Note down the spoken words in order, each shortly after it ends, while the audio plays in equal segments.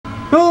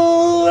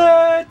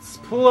Let's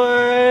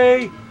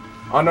play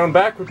Unknown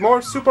back with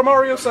more Super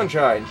Mario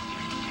Sunshine.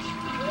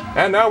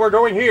 And now we're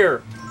going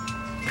here.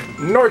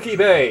 Norky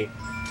Bay.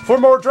 For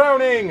more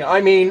drowning!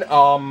 I mean,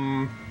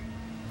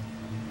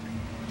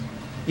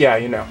 yeah,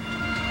 you know.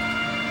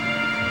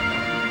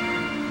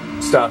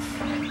 Stuff.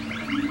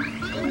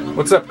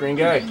 What's up, green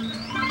guy?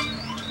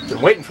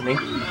 Been waiting for me,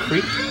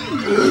 creep.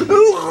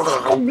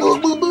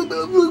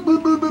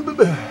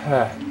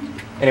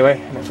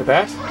 Anyway, enough of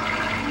that.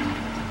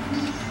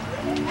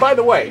 By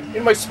the way,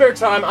 in my spare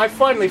time, I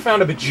finally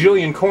found a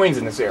bajillion coins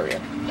in this area.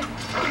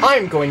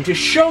 I'm going to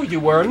show you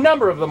where a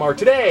number of them are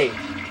today.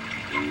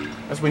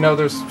 As we know,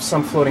 there's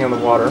some floating on the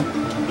water.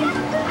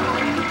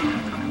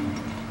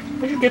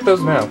 I should get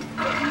those now.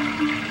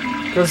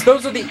 Because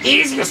those are the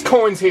easiest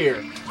coins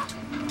here!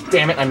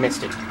 Damn it, I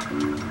missed it.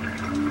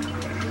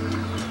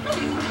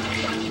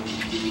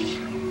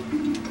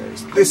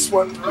 There's this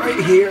one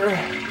right here.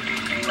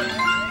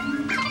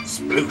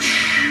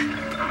 Sploosh.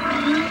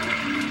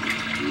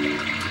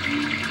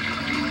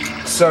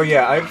 So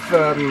yeah,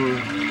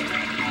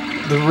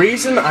 the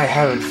reason I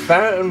haven't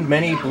found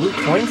many blue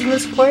coins in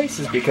this place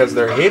is because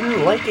they're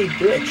hidden like a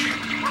bitch.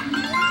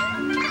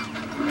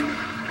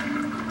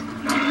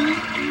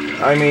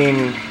 I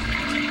mean,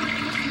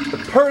 the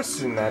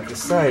person that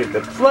decided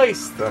to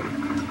place them.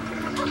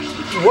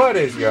 What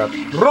is your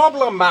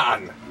problem,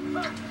 man?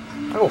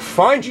 I will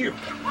find you.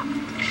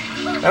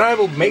 And I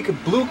will make a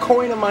blue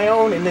coin of my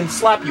own and then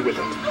slap you with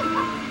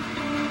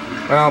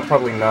it. Well,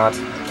 probably not.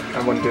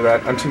 I wouldn't do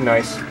that. I'm too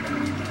nice.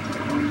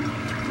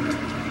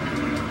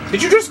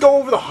 Did you just go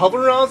over the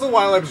hover nozzle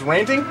while I was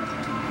ranting?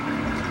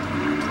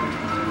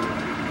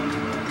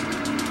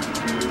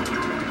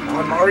 Come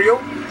on, Mario.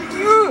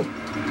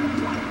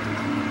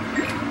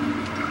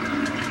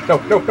 No,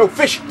 no, no,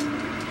 fish!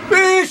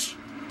 Fish!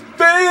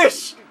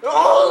 Fish!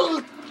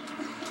 Oh!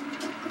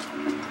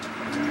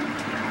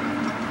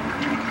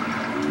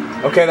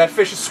 Okay, that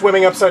fish is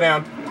swimming upside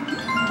down.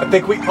 I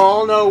think we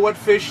all know what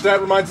fish that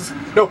reminds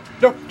us. No,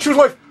 no, choose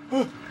life!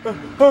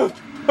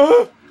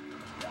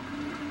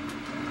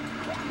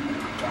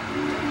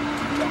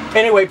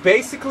 Anyway,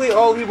 basically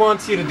all he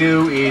wants you to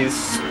do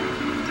is...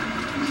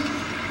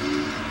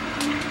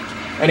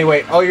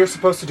 Anyway, all you're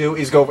supposed to do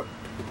is go...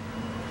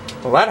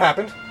 Well, that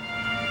happened.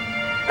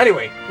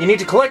 Anyway, you need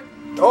to collect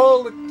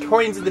all the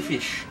coins of the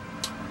fish.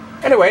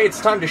 Anyway, it's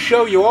time to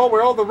show you all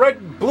where all the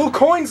red blue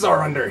coins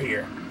are under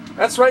here.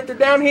 That's right, they're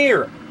down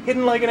here,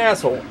 hidden like an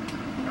asshole.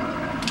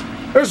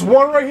 There's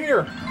one right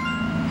here.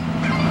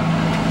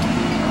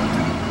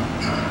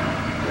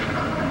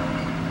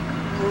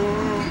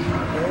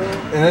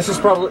 And this is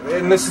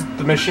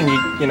the mission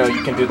you know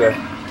you can do the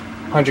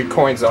 100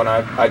 coins on.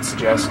 I'd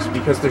suggest,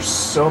 because there's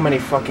so many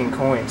fucking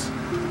coins.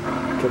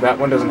 Okay, that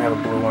one doesn't have a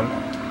blue one.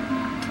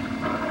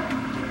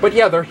 But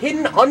yeah, they're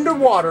hidden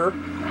underwater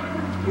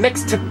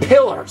next to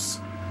pillars.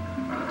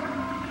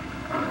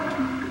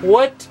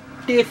 What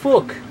the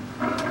fuck?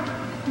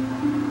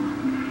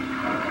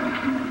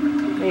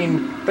 I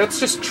mean, that's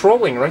just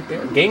trolling right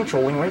there. Game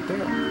trolling right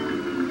there.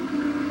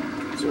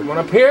 Is there one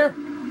up here?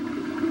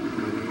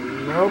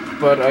 Nope,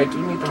 but I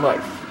do need the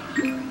life.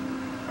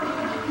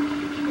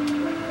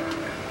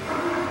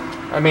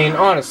 I mean,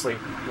 honestly,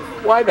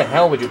 why the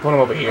hell would you put him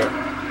over here?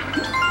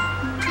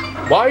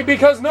 Why?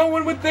 Because no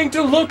one would think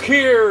to look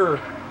here!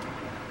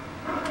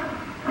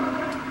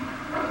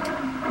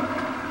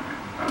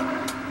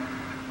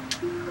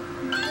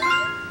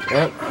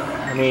 Yep,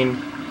 I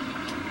mean...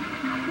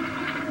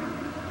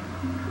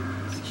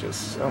 It's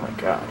just... oh my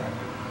god.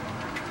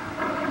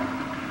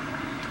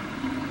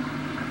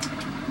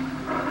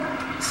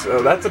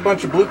 So that's a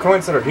bunch of blue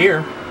coins that are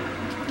here.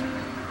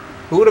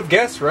 Who would have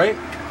guessed, right?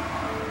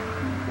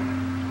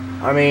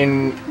 I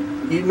mean,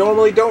 you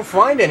normally don't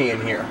find any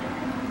in here.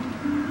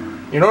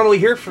 You're normally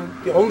here for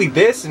only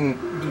this and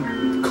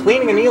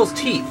cleaning an eel's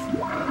teeth.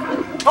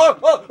 Oh!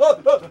 Oh! Oh!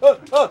 Oh! Oh!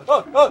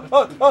 Oh! Oh!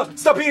 Oh! Oh!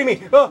 Stop eating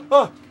me! Oh!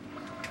 Oh!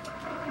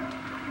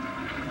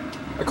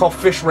 I call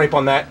fish rape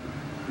on that.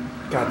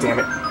 God damn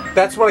it.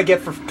 That's what I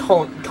get for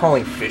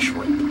calling fish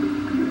rape.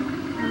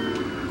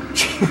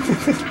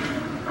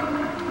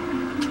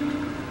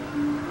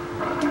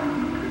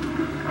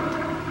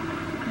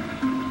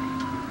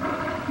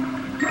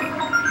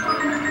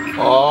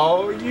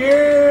 Oh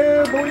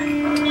yeah, boy!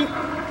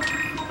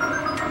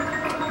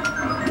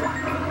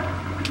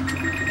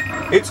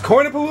 It's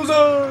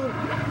Coinapalooza!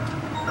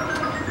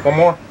 One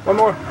more, one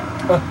more.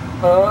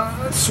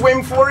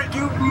 Swim for it,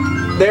 you.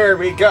 There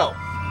we go.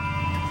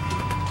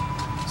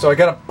 So I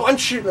got a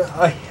bunch of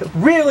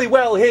really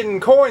well hidden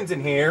coins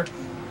in here.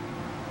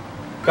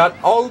 Got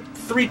all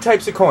 3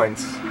 types of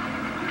coins.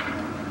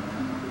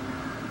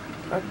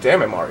 God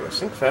damn it, Mario!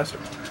 Sink faster.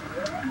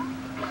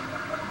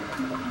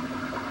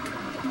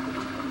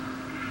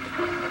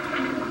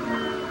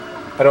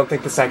 I don't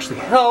think this actually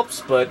helps,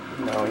 but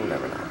no, you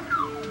never know.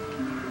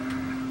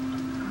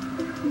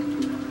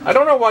 I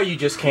don't know why you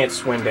just can't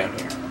swim down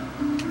here.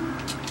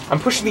 I'm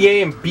pushing the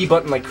A and B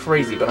button like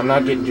crazy, but I'm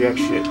not getting jack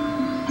shit.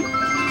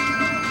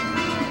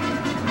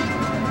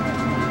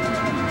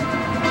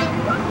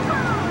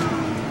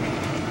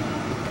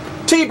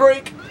 Pee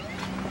break!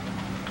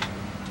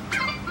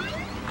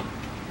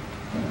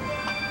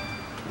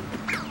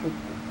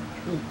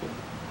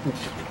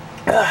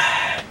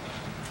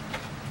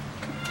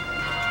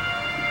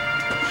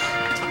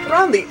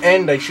 Around the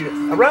end, I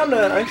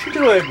should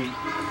do a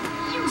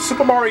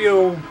Super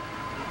Mario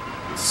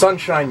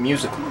Sunshine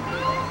musical.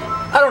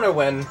 I don't know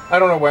when. I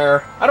don't know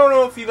where. I don't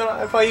know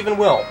if I even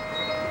will.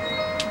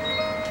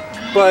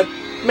 But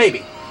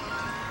maybe.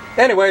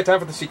 Anyway, time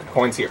for the secret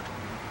coins here.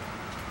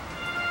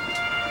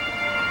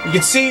 You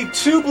can see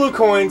 2 blue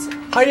coins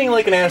hiding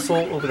like an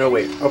asshole over there.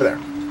 Wait, over there.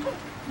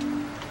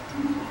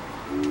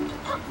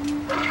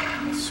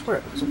 I swear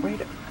there's a way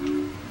to.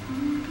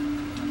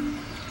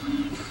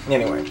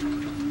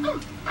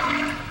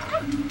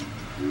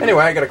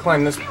 Anyway, I gotta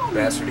climb this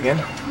bastard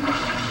again.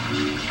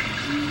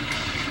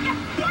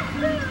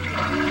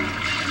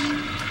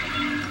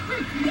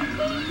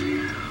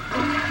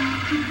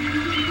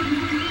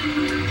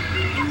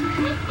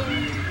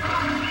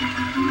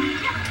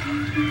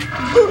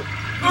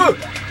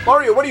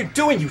 Mario, what are you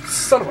doing, you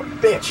son of a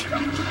bitch?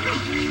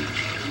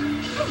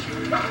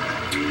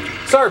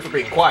 Sorry for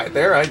being quiet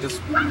there, I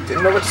just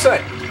didn't know what to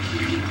say.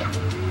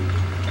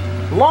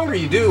 The longer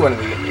you do,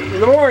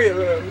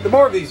 the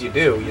more of these you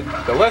do,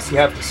 the less you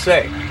have to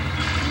say.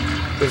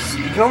 Because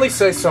you can only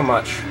say so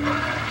much.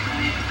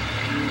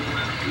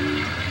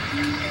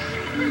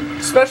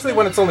 Especially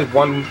when it's only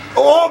one...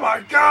 Oh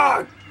my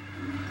god!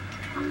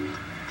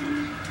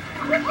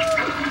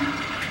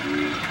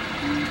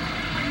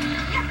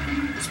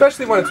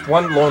 Especially when it's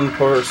one lone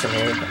person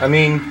here. I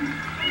mean...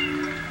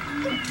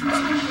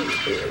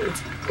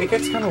 It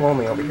gets kind of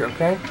lonely over here,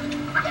 okay?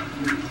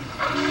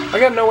 I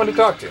got no one to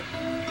talk to.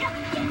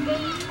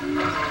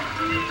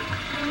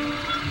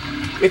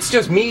 It's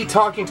just me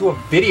talking to a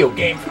video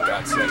game, for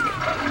God's sake.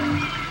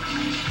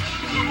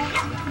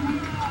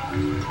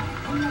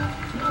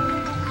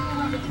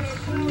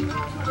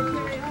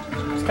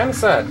 It's kind of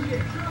sad.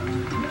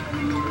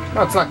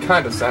 No, it's not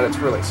kind of sad, it's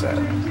really sad.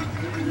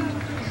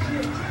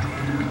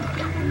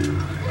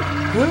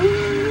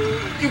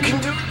 You can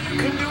do it, you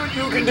can do it,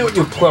 you can do it,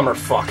 you plumber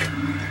fuck.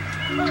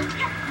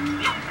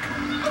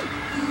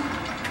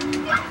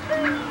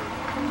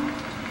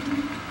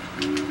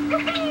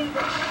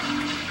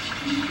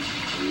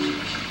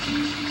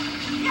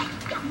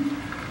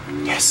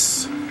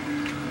 Yes!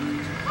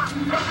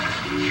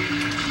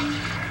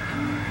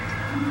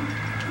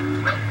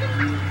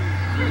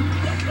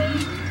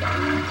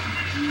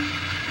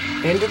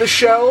 Into the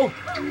shell.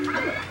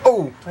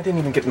 Oh, I didn't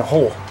even get in the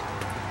hole.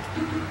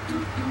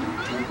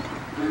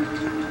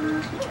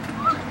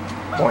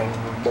 Boing,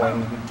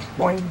 boing,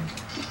 boing.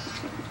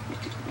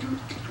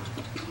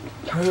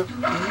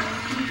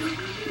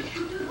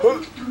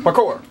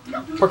 Parkour!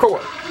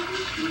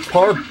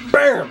 Parkour!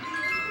 Bam!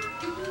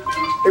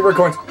 Hey, we're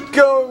going.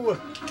 Go!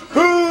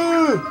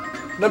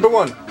 Number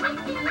 1.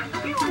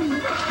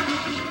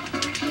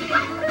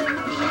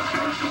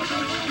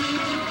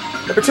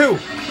 Number 2.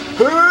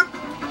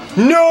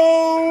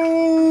 No!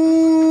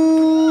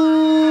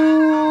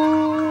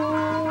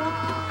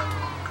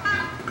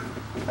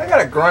 I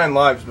gotta grind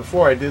lives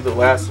before I do the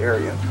last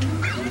area.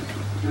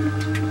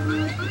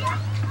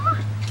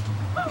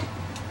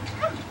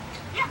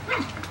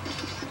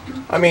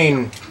 I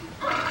mean,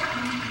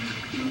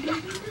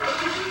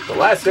 the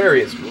last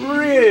area is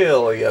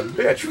really a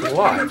bitch for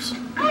lives.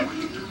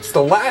 It's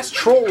the last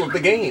troll of the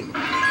game.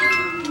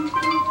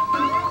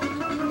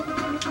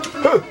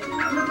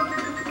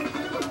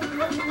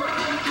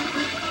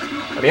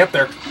 Let me up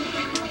there.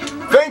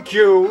 Thank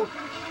you!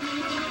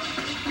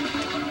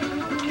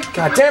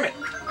 God damn it!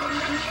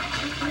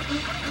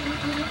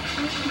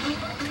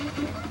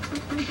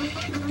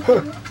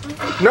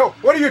 No,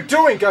 what are you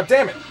doing, God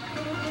damn it?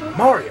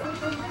 Mario!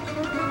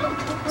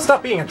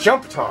 Stop being a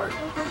jump tard.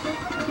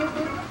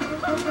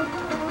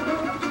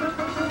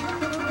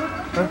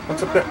 Huh?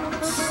 What's up there?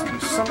 You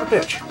son of a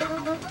bitch.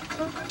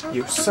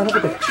 You son of a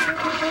bitch.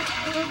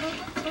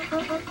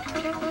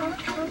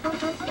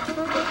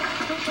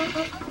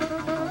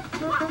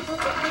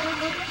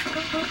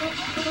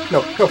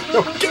 No,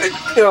 get it!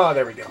 Oh,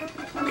 there we go.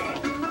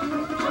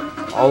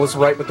 Okay. All is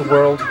right with the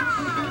world.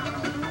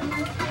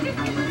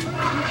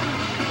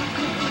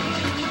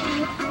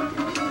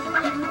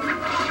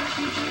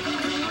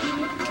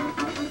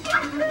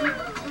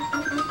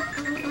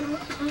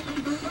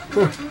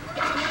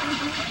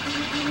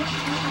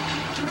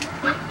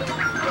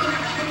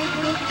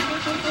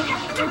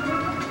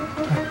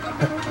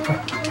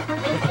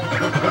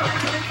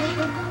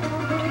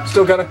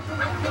 Still gotta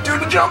do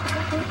the jump.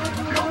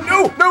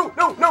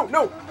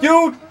 No!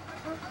 You!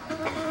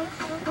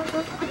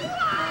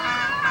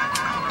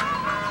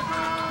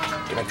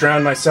 Gonna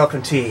drown myself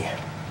in tea.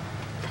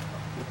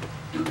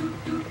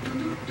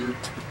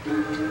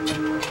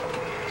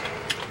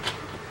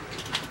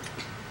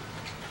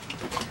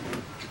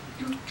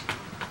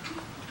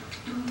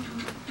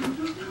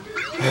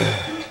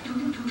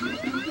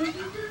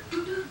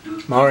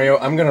 Mario,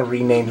 I'm gonna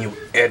rename you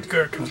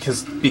Edgar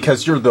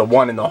because you're the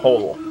one in the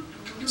hole.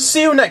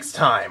 See you next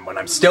time when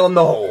I'm still in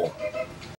the hole.